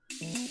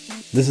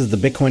This is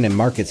the Bitcoin and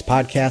Markets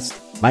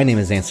podcast. My name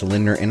is Ansel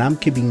Lindner, and I'm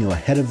keeping you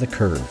ahead of the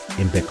curve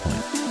in Bitcoin.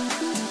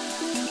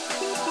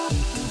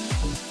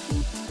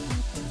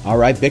 All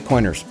right,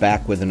 Bitcoiners,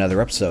 back with another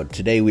episode.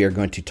 Today we are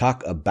going to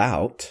talk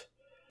about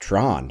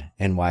Tron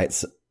and why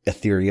it's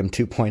Ethereum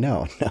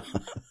 2.0.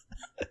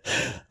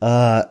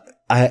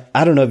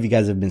 I don't know if you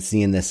guys have been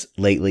seeing this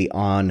lately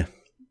on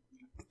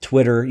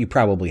Twitter. You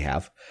probably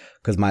have,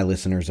 because my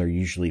listeners are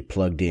usually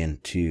plugged in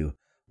to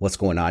what's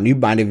going on. You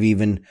might have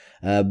even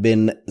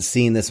been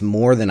seeing this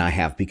more than I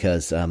have,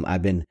 because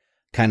I've been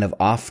kind of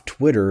off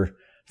Twitter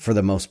for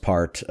the most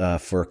part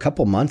for a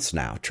couple months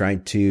now,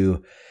 trying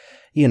to,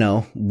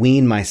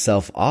 wean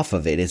myself off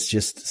of it. It's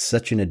just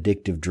such an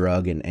addictive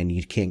drug, and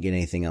you can't get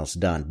anything else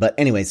done. But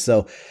anyway,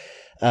 so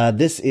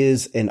this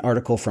is an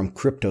article from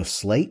Crypto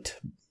Slate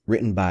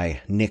written by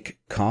Nick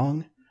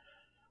Kong.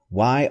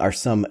 Why are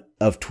some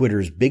of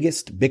Twitter's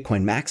biggest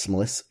Bitcoin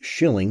maximalists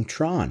shilling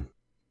Tron?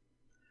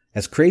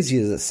 As crazy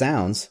as it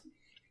sounds,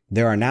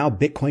 there are now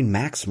Bitcoin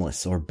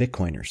maximalists, or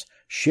Bitcoiners,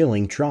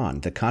 shilling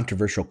Tron, the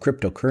controversial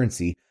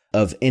cryptocurrency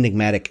of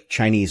enigmatic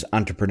Chinese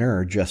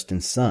entrepreneur Justin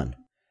Sun.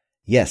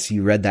 Yes,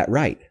 you read that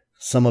right.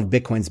 Some of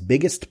Bitcoin's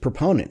biggest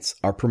proponents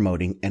are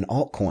promoting an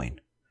altcoin.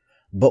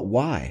 But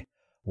why?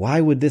 Why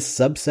would this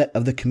subset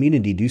of the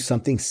community do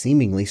something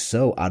seemingly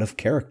so out of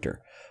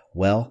character?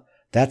 Well,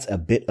 that's a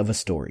bit of a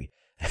story.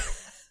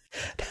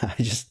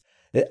 This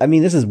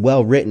is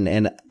well written,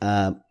 and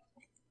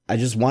I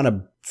just want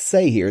to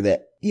say here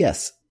that,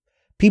 yes,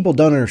 people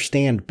don't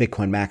understand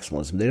Bitcoin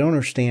maximalism. They don't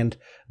understand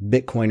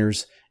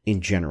Bitcoiners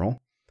in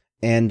general.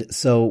 And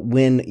so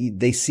when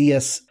they see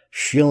us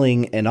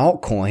shilling an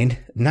altcoin,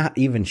 not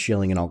even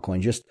shilling an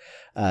altcoin, just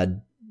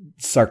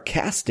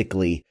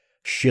sarcastically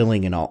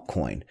shilling an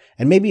altcoin.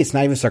 And maybe it's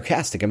not even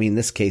sarcastic. I mean, in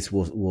this case,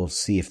 we'll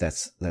see if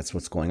that's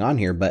what's going on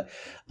here. But,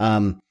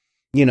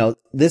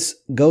 this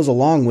goes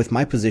along with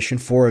my position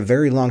for a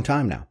very long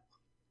time now.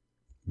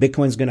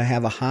 Bitcoin's going to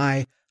have a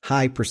high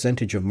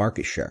percentage of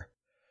market share,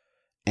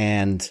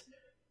 and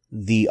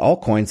the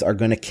altcoins are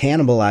going to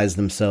cannibalize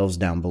themselves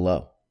down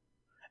below.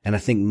 And I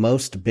think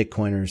most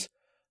Bitcoiners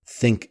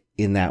think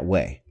in that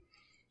way.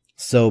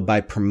 So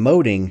by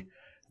promoting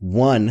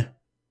one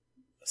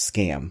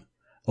scam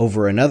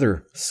over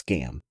another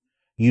scam,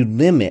 you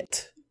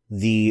limit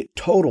the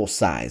total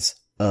size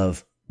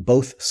of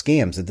both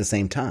scams at the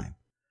same time.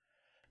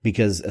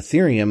 Because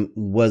Ethereum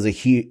was a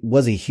huge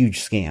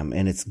scam,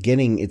 and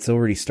it's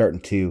already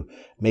starting to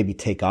maybe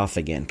take off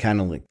again.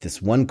 Kind of like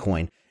this one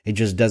coin. It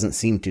just doesn't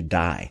seem to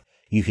die.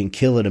 You can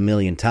kill it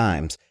 1,000,000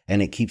 times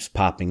and it keeps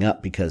popping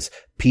up because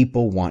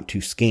people want to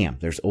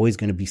scam. There's always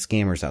going to be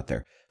scammers out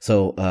there.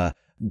 So,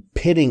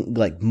 pitting,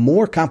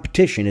 more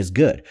competition is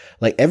good.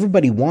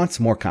 Everybody wants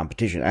more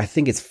competition. I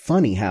think it's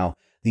funny how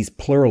these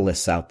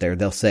pluralists out there,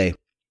 they'll say,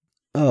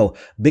 oh,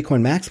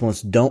 Bitcoin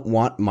maximalists don't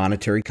want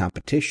monetary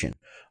competition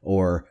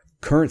or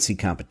currency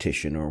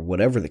competition or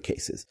whatever the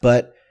case is.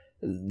 But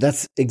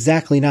that's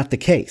exactly not the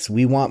case.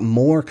 We want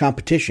more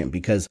competition,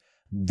 because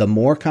the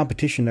more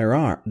competition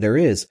there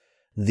is,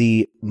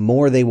 the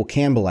more they will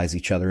cannibalize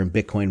each other, and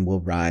Bitcoin will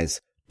rise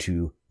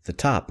to the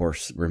top or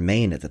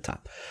remain at the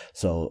top.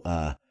 So,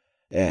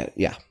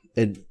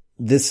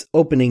 this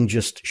opening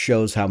just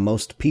shows how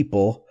most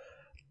people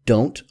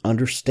don't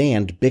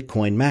understand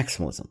Bitcoin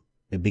maximalism,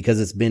 because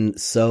it's been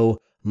so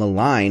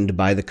maligned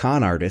by the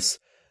con artists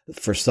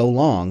for so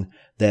long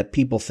that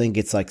people think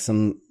it's like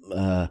some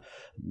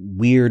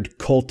weird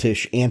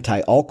cultish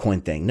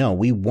anti-altcoin thing. No,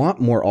 we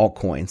want more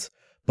altcoins,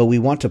 but we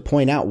want to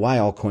point out why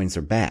altcoins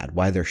are bad,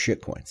 why they're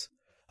shitcoins.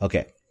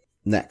 Okay,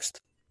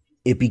 next.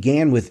 It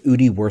began with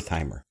Udi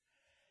Wertheimer.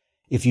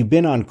 If you've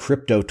been on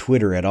crypto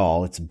Twitter at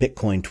all, it's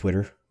Bitcoin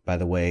Twitter, by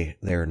the way,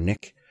 there,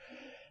 Nick.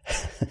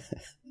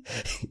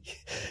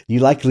 You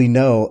likely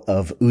know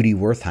of Udi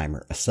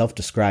Wertheimer, a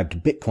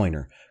self-described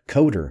Bitcoiner,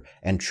 coder,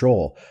 and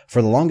troll.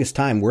 For the longest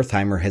time,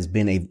 Wertheimer has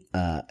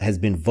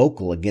been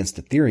vocal against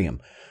Ethereum,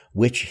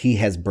 which he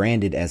has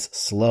branded as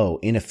slow,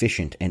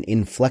 inefficient, and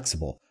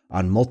inflexible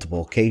on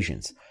multiple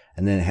occasions.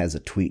 And then it has a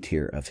tweet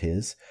here of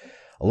his.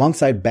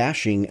 Alongside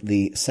bashing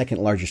the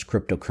second largest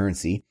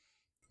cryptocurrency,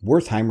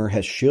 Wertheimer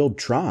has shilled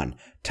Tron,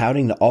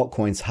 touting the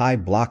altcoin's high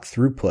block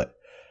throughput,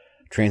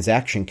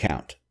 transaction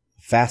count,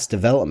 fast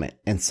development,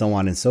 and so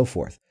on and so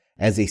forth,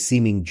 as a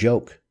seeming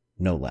joke,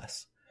 no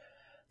less.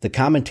 The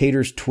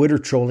commentator's Twitter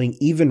trolling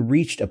even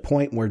reached a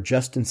point where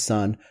Justin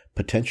Sun,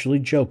 potentially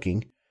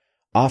joking,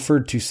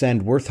 offered to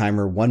send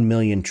Wertheimer 1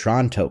 million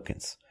Tron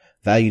tokens,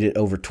 valued at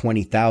over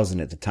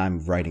 20,000 at the time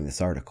of writing this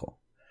article.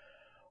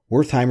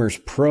 Wertheimer's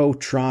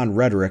pro-Tron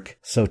rhetoric,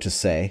 so to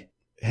say,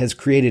 has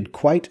created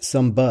quite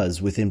some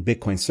buzz within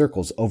Bitcoin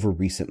circles over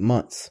recent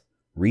months.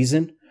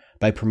 Reason?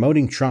 By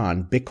promoting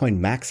Tron, Bitcoin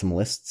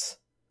maximalists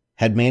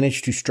had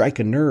managed to strike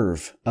a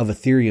nerve of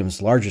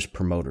Ethereum's largest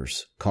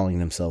promoters, calling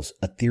themselves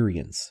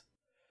Ethereans,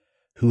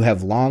 who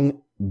have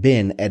long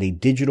been at a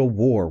digital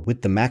war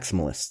with the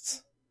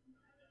maximalists.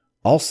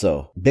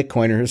 Also,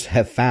 Bitcoiners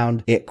have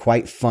found it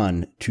quite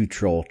fun to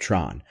troll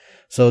Tron.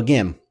 So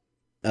again,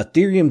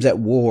 Ethereum's at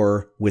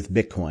war with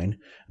Bitcoin.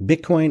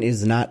 Bitcoin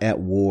is not at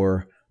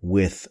war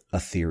with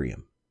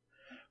Ethereum.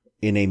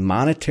 In a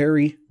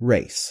monetary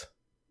race,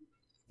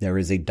 there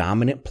is a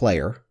dominant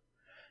player,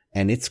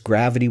 and its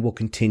gravity will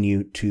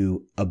continue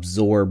to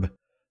absorb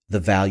the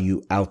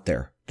value out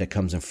there that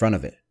comes in front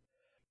of it.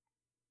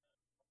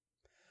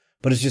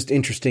 But it's just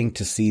interesting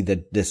to see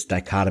that this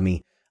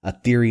dichotomy.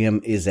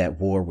 Ethereum is at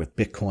war with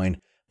Bitcoin,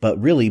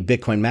 but really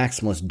Bitcoin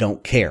maximalists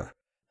don't care.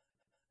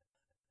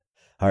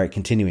 All right,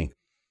 continuing.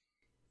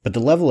 But the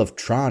level of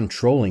Tron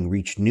trolling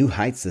reached new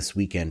heights this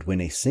weekend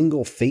when a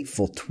single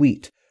fateful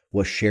tweet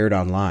was shared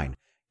online,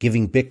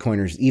 giving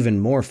Bitcoiners even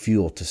more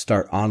fuel to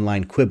start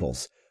online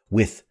quibbles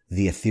with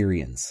the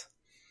Ethereans.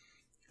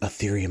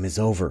 Ethereum is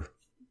over.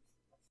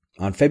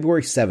 On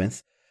February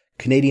 7th,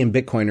 Canadian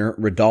Bitcoiner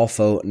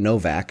Rodolfo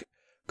Novak,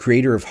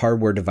 creator of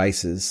hardware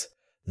devices,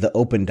 the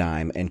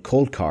OpenDime and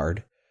Cold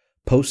Card,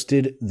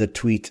 posted the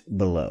tweet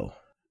below.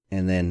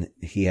 And then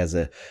he has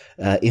a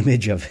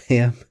image of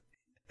him,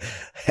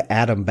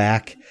 Adam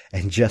Back,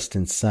 and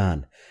Justin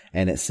Sun.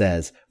 And it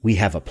says, "We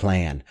have a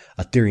plan.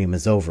 Ethereum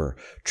is over.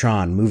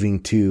 Tron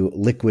moving to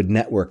Liquid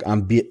Network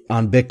on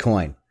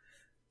Bitcoin.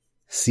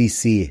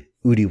 CC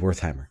Udi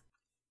Wertheimer."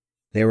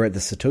 They were at the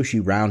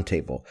Satoshi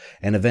Roundtable,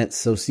 an event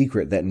so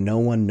secret that no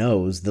one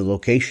knows the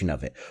location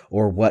of it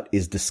or what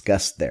is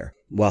discussed there.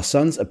 While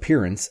Sun's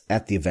appearance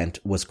at the event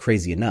was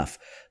crazy enough,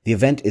 the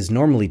event is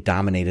normally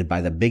dominated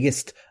by the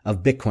biggest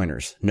of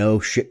Bitcoiners, no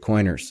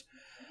shitcoiners.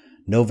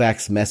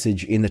 Novak's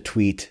message in the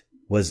tweet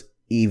was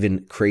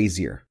even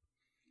crazier.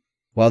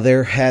 While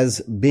there has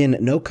been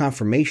no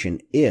confirmation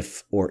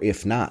if or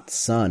if not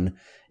Sun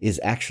is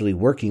actually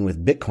working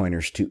with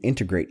Bitcoiners to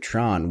integrate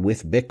Tron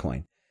with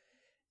Bitcoin,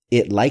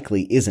 it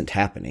likely isn't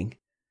happening.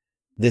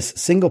 This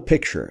single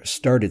picture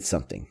started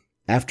something.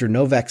 After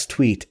Novak's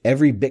tweet,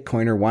 every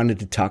Bitcoiner wanted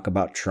to talk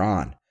about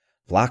Tron.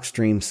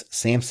 Blockstream's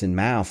Samson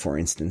Mao, for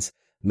instance,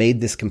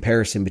 made this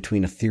comparison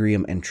between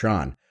Ethereum and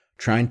Tron,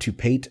 trying to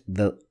paint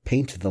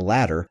the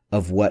latter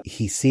of what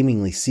he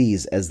seemingly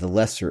sees as the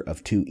lesser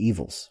of two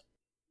evils.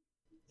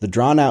 The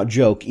drawn-out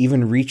joke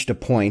even reached a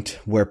point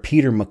where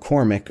Peter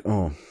McCormick,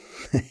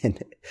 an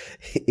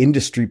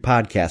industry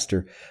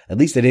podcaster, at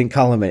least I didn't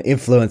call him an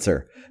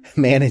influencer,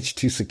 managed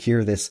to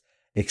secure this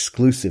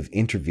exclusive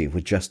interview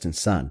with Justin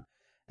Sun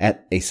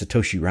at a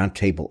Satoshi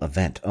Roundtable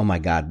event. Oh my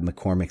God,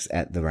 McCormick's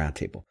at the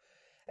Roundtable.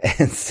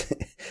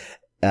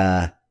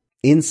 And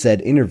in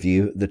said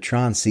interview, the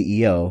Tron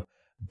CEO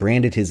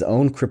branded his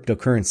own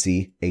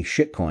cryptocurrency a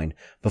shitcoin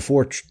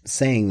before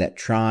saying that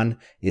Tron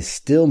is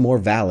still more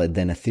valid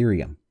than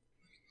Ethereum.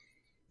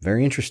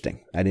 Very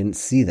interesting. I didn't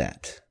see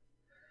that.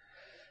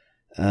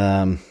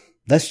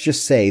 Let's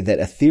just say that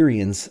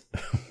Ethereans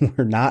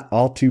were not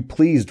all too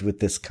pleased with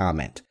this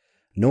comment,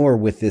 nor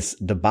with this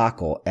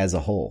debacle as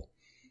a whole.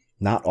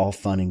 Not all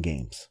fun and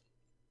games.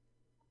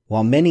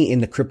 While many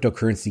in the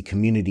cryptocurrency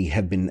community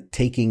have been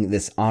taking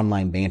this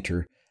online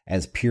banter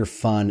as pure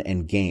fun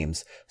and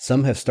games,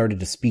 some have started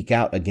to speak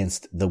out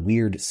against the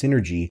weird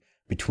synergy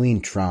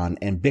between Tron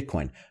and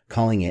Bitcoin,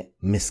 calling it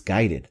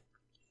misguided.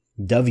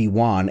 Dovey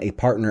Wan, a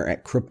partner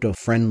at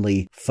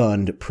crypto-friendly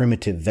fund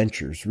Primitive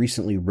Ventures,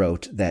 recently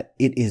wrote that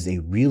it is a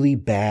really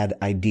bad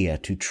idea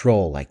to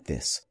troll like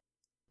this.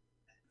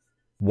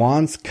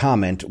 Wan's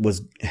comment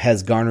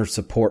has garnered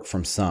support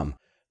from some,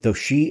 though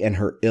she and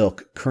her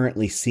ilk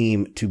currently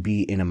seem to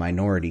be in a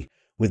minority,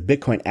 with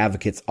Bitcoin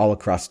advocates all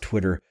across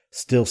Twitter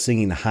still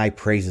singing the high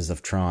praises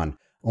of Tron,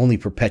 only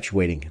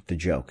perpetuating the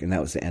joke. And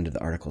that was the end of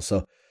the article.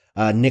 So,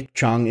 Nick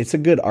Chong, it's a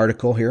good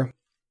article here.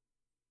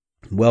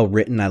 Well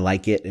written. I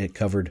like it. It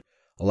covered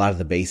a lot of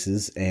the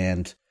bases,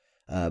 and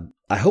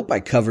I hope I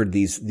covered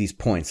these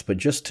points, but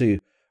just to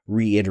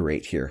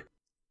reiterate here,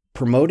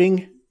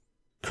 promoting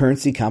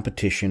currency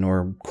competition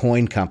or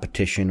coin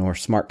competition or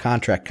smart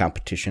contract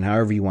competition,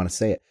 however you want to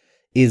say it,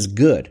 is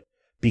good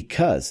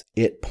because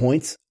it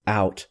points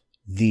out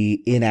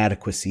the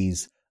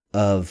inadequacies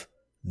of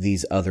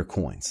these other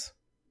coins.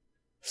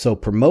 So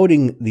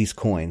promoting these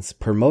coins,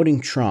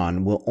 promoting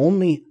Tron, will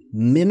only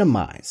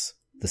minimize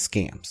the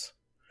scams.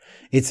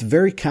 It's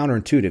very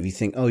counterintuitive. You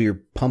think, oh,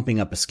 you're pumping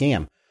up a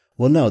scam.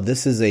 Well, no,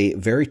 this is a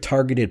very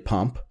targeted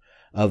pump,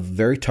 a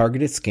very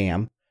targeted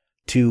scam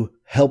to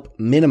help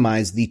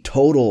minimize the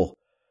total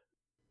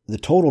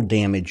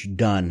damage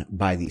done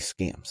by these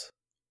scams.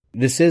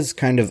 This is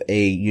kind of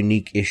a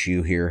unique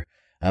issue here,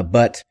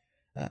 but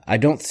I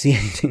don't see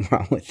anything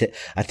wrong with it.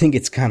 I think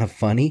it's kind of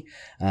funny.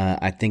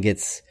 I think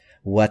it's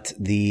what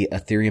the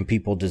Ethereum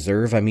people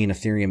deserve. I mean,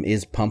 Ethereum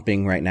is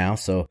pumping right now,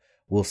 so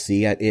we'll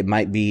see. It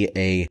might be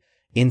a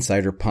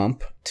insider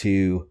pump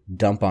to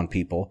dump on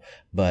people,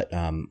 but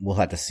we'll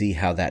have to see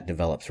how that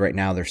develops. Right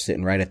now, they're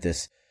sitting right at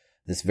this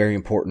very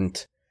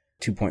important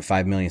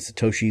 2.5 million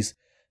Satoshis,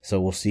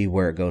 so we'll see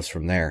where it goes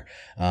from there.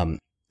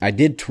 I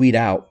did tweet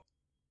out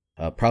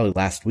probably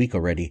last week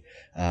already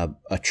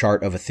a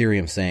chart of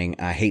Ethereum saying,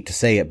 I hate to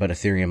say it, but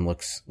Ethereum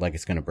looks like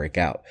it's going to break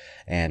out,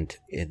 and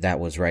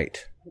that was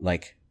right,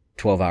 like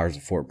 12 hours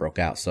before it broke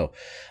out. So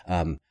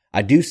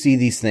I do see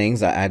these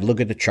things. I'd look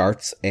at the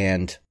charts,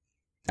 and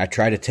I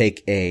try to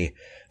take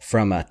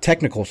from a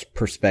technical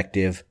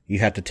perspective, you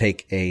have to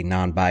take a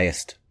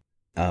non-biased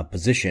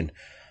position.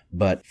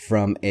 But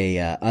from a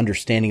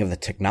understanding of the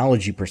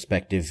technology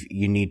perspective,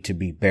 you need to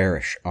be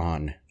bearish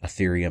on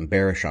Ethereum,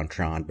 bearish on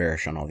Tron,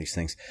 bearish on all these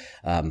things.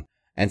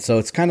 And so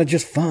it's kind of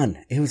just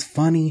fun. It was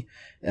funny.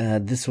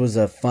 This was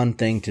a fun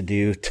thing to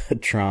do to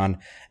Tron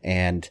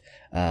and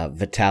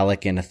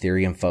Vitalik and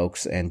Ethereum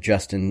folks. And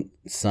Justin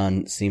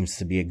Sun seems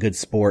to be a good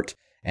sport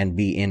and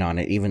be in on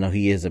it, even though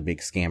he is a big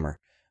scammer.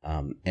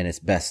 And it's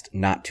best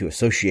not to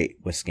associate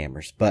with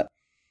scammers. But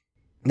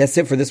that's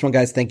it for this one,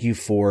 guys. Thank you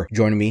for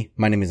joining me.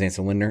 My name is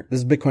Ansel Lindner. This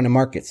is Bitcoin and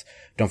Markets.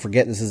 Don't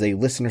forget, this is a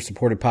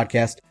listener-supported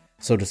podcast.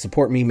 So to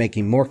support me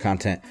making more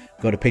content,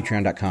 go to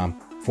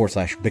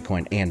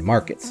patreon.com/Bitcoin and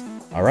Markets.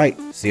 All right.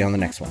 See you on the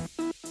next one.